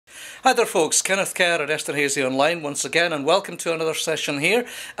Hi there folks, Kenneth Kerr at Esterhazy Online once again, and welcome to another session here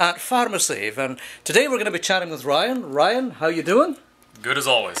at Pharmacist. And today we're going to be chatting with Ryan. Ryan, how you doing? Good as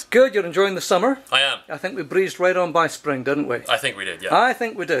always. Good, you're enjoying the summer? I am. I think we breezed right on by spring, didn't we? I think we did, yeah. I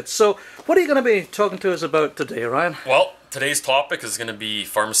think we did. So, what are you going to be talking to us about today, Ryan? Well, today's topic is going to be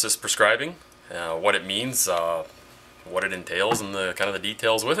pharmacist prescribing, what it means, what it entails, and the kind of the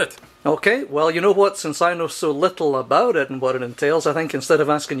details with it. Okay, well, you know what, since I know so little about it and what it entails, I think instead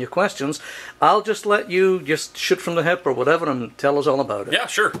of asking you questions, I'll just let you just shoot from the hip or whatever and tell us all about it. Yeah,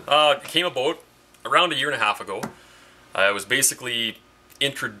 sure. It came about around a year and a half ago. It was basically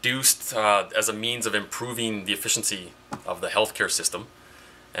introduced as a means of improving the efficiency of the healthcare system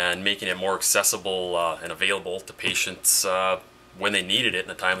and making it more accessible and available to patients when they needed it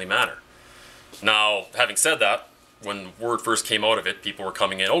in a timely manner. Now, having said that, when word first came out of it, people were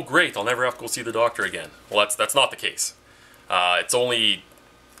coming in, oh great, I'll never have to go see the doctor again. Well, that's not the case. It's only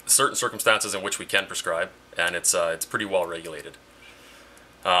certain circumstances in which we can prescribe, and it's pretty well regulated.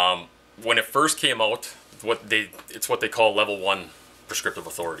 When it first came out, it's what they call level 1 prescriptive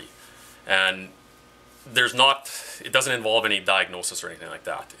authority. And it doesn't involve any diagnosis or anything like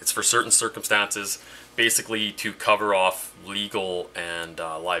that. It's for certain circumstances, basically to cover off legal and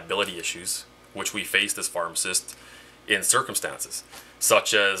liability issues, which we faced as pharmacists in circumstances,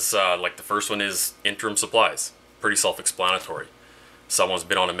 such as, like the first one is interim supplies. Pretty self-explanatory. Someone's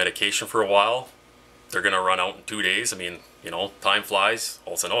been on a medication for a while, they're going to run out in 2 days. I mean, you know, time flies.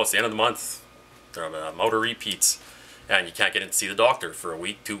 All of a sudden, oh, it's the end of the month. They're on a out of repeats, and you can't get in to see the doctor for a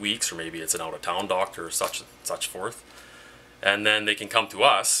week, 2 weeks, or maybe it's an out-of-town doctor or such forth. And then they can come to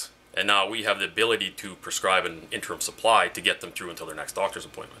us, and now we have the ability to prescribe an interim supply to get them through until their next doctor's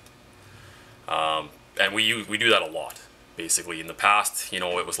appointment. And we do that a lot, basically. In the past, you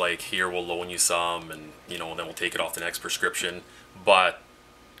know, it was like, here, we'll loan you some, and, you know, then we'll take it off the next prescription. But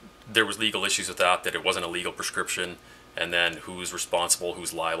there was legal issues with that it wasn't a legal prescription, and then who's responsible,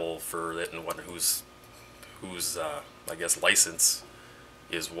 who's liable for it, and who's I guess, license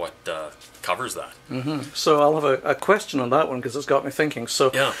is what covers that. So I'll have a question on that one because it's got me thinking.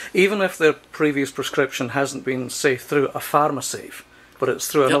 So yeah. Even if their previous prescription hasn't been, say, through a pharmacy, but it's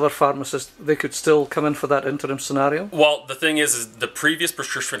through another pharmacist, they could still come in for that interim scenario? Well, the thing is the previous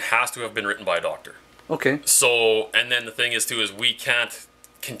prescription has to have been written by a doctor. Okay. So, and then the thing is, too, is we can't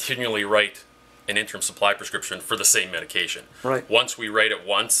continually write an interim supply prescription for the same medication. Right. Once we write it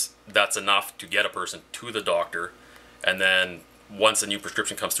once, that's enough to get a person to the doctor, and then once a new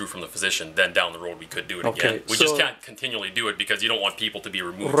prescription comes through from the physician, then down the road we could do it again. We just can't continually do it because you don't want people to be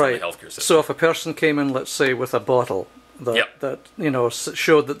removed from the healthcare system. So if a person came in, let's say, with a bottle that you know,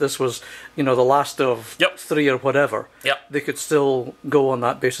 showed that this was, you know, the last of 3 or whatever, they could still go on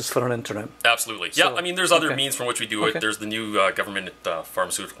that basis for an interim. Absolutely. So, I mean, there's other means from which we do it. There's the new government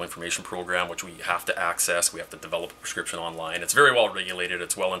pharmaceutical information program, which we have to access. We have to develop a prescription online. It's very well regulated.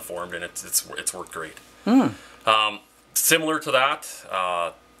 It's well informed, and it's worked great. Similar to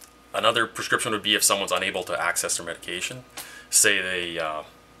that, another prescription would be if someone's unable to access their medication. Say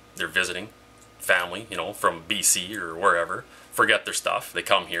they're visiting family, you know, from BC or wherever, forget their stuff, they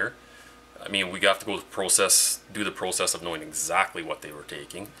come here. I mean, we have to do the process of knowing exactly what they were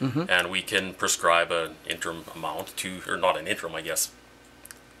taking, and we can prescribe an interim amount or not an interim, I guess,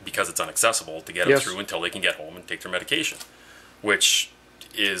 because it's inaccessible, to get them through until they can get home and take their medication, which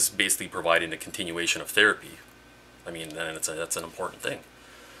is basically providing a continuation of therapy. I mean, and that's an important thing.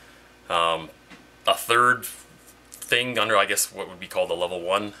 A third thing under, I guess, what would be called the level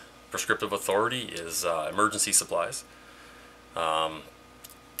 1 prescriptive authority is emergency supplies. I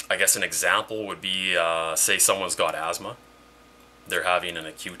guess an example would be, say someone's got asthma. They're having an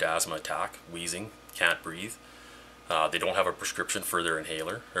acute asthma attack, wheezing, can't breathe. They don't have a prescription for their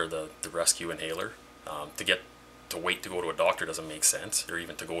inhaler, or the rescue inhaler. To wait to go to a doctor doesn't make sense, or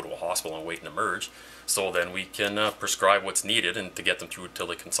even to go to a hospital and wait and emerge. So then we can prescribe what's needed and to get them through until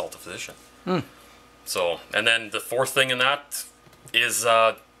they consult a physician. So, and then the fourth thing in that is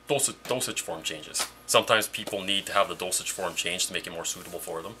dosage form changes. Sometimes people need to have the dosage form changed to make it more suitable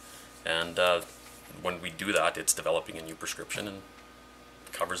for them, and when we do that, it's developing a new prescription and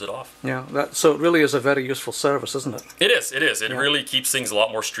covers it off. Yeah, so it really is a very useful service, isn't it? It is. It really keeps things a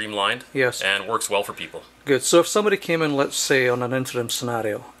lot more streamlined. Yes. And works well for people. Good. So if somebody came in, let's say, on an interim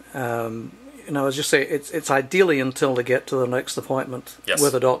scenario, you know, as you say, it's ideally until they get to the next appointment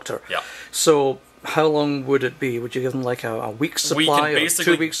with a doctor. Yeah. So how long would it be? Would you give them like a week's supply or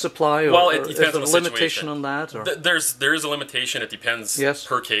 2 weeks supply? Or, well, it depends on the situation. Limitation on that? Or? There is a limitation. It depends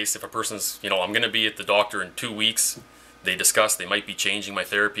per case. If a person's, you know, I'm going to be at the doctor in 2 weeks, they discuss they might be changing my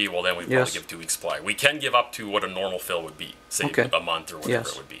therapy, well then we probably give 2 weeks supply. We can give up to what a normal fill would be, say a month or whatever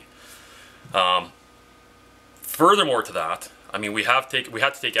it would be. Furthermore to that, I mean, we had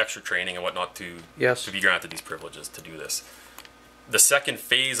to take extra training and whatnot to be granted these privileges to do this. The second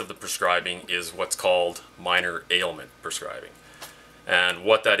phase of the prescribing is what's called minor ailment prescribing. And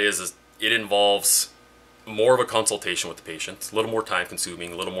what that is it involves more of a consultation with the patient, a little more time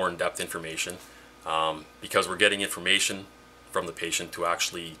consuming, a little more in-depth information, because we're getting information from the patient to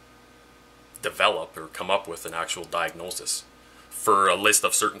actually develop or come up with an actual diagnosis for a list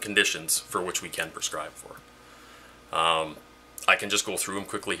of certain conditions for which we can prescribe for. I can just go through them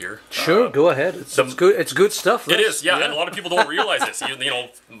quickly here. Sure, go ahead. It's good. It's good stuff. It is, yeah, and a lot of people don't realize this. You know,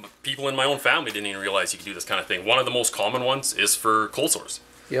 people in my own family didn't even realize you could do this kind of thing. One of the most common ones is for cold sores.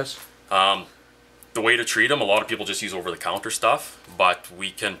 Yes. The way to treat them, a lot of people just use over-the-counter stuff, but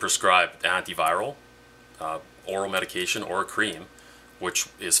we can prescribe antiviral, oral medication, or a cream, which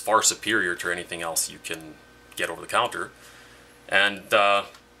is far superior to anything else you can get over the counter. And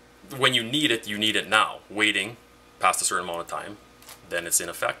when you need it now. Waiting past a certain amount of time, then it's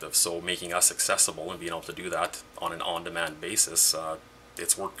ineffective. So making us accessible and being able to do that on an on-demand basis,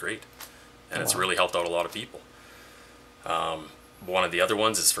 it's worked great. And it's really helped out a lot of people. One of the other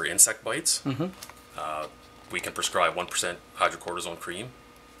ones is for insect bites. We can prescribe 1% hydrocortisone cream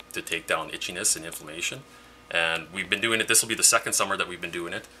to take down itchiness and inflammation. And we've been doing it, this will be the second summer that we've been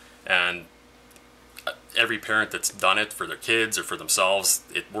doing it. And every parent that's done it for their kids or for themselves,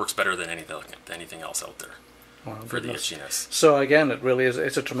 it works better than anything else out there. For the itchiness. So again, it really is.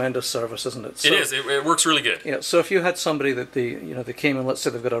 It's a tremendous service, isn't it? So, it is. It works really good. Yeah. So if you had somebody that they came in, let's say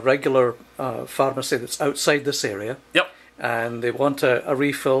they've got a regular pharmacy that's outside this area. Yep. And they want a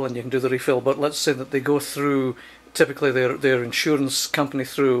refill, and you can do the refill. But let's say that they go through typically their insurance company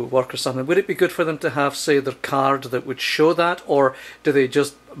through work or something. Would it be good for them to have, say, their card that would show that, or do they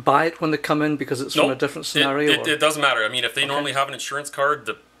just buy it when they come in because it's from a different scenario? It doesn't matter. I mean, if they normally have an insurance card,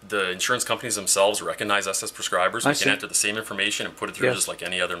 the insurance companies themselves recognize us as prescribers. We can enter the same information and put it through just like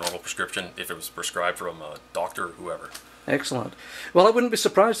any other normal prescription if it was prescribed from a doctor or whoever. Excellent. Well, I wouldn't be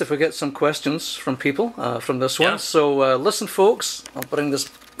surprised if we get some questions from people from this one. So listen, folks, I'll bring this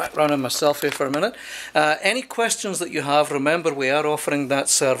back around on myself here for a minute. Any questions that you have, remember we are offering that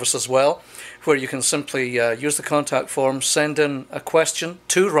service as well, where you can simply use the contact form, send in a question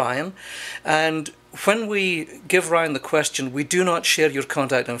to Ryan, and when we give Ryan the question, we do not share your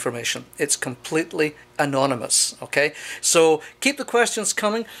contact information. It's completely anonymous, okay? So keep the questions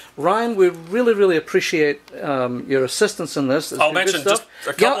coming. Ryan, we really, really appreciate your assistance in this. I'll mention just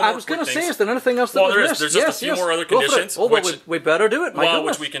a couple more I was going to say, is there anything else that there's just a few more other conditions. Oh, well, we better do it,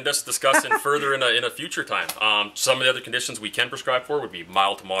 which we can just discuss in further in a future time. Some of the other conditions we can prescribe for would be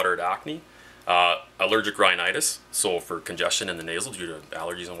mild to moderate acne, allergic rhinitis, so for congestion in the nasal due to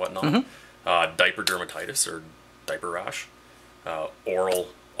allergies and whatnot. Diaper dermatitis or diaper rash, oral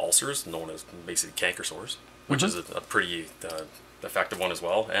ulcers known as basically canker sores, which is a pretty effective one as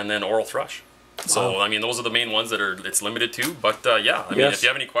well, and then oral thrush. So I mean, those are the main ones that it's limited to. But yeah, I mean, if you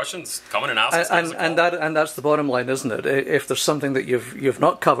have any questions, come in and ask us. And that's the bottom line, isn't it? If there's something that you've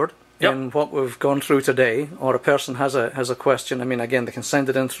not covered in what we've gone through today, or a person has a question, I mean, again, they can send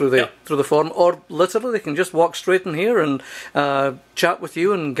it in through the form, or literally they can just walk straight in here and chat with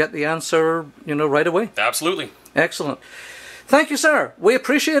you and get the answer, right away. Absolutely. Excellent. Thank you, sir. We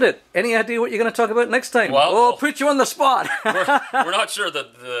appreciate it. Any idea what you're going to talk about next time? Well, I'll put you on the spot. we're not sure.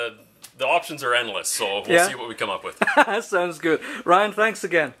 The options are endless, so we'll see what we come up with. Sounds good. Ryan, thanks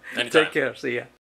again. Anytime. Take care. See ya.